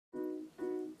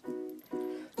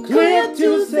what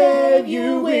to save,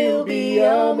 you will be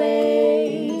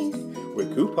amazed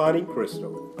with Couponing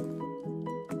Crystle.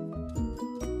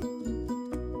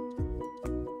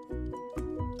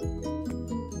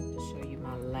 To show you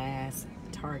my last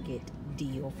Target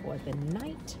deal for the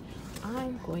night,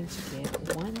 I'm going to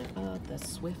get one of the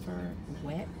Swiffer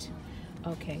Wet.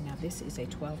 Okay, now this is a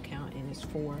 12 count and it's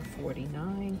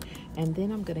 $4.49. And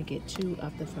then I'm gonna get two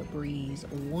of the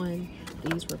Febreze One.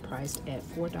 These were priced at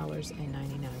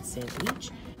 $4.99 each.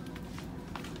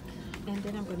 And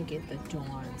then I'm gonna get the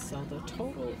Dawn. So the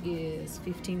total is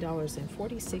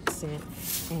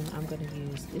 $15.46. And I'm gonna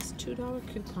use this $2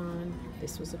 coupon.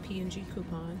 This was a P&G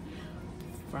coupon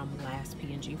from last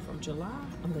P&G from July.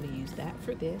 I'm gonna use that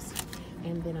for this.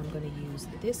 And then I'm going to use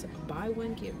this buy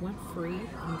one get one free.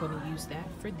 I'm going to use that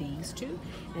for these two.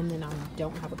 And then I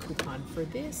don't have a coupon for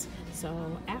this.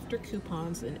 So after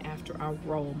coupons and after I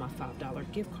roll my $5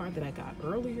 gift card that I got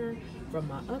earlier from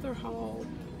my other haul,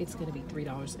 it's going to be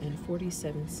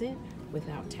 $3.47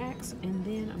 without tax. And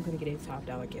then I'm going to get a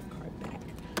 $5 gift card back.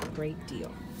 Great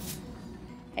deal.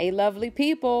 Hey, lovely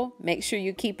people, make sure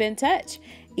you keep in touch.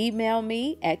 Email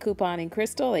me at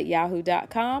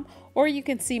couponingcrystle@yahoo.com, or you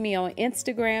can see me on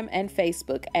Instagram and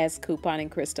Facebook as Couponing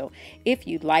Crystle. If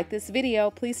you like this video,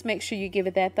 please make sure you give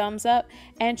it that thumbs up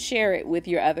and share it with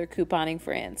your other couponing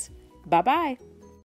friends. Bye-bye.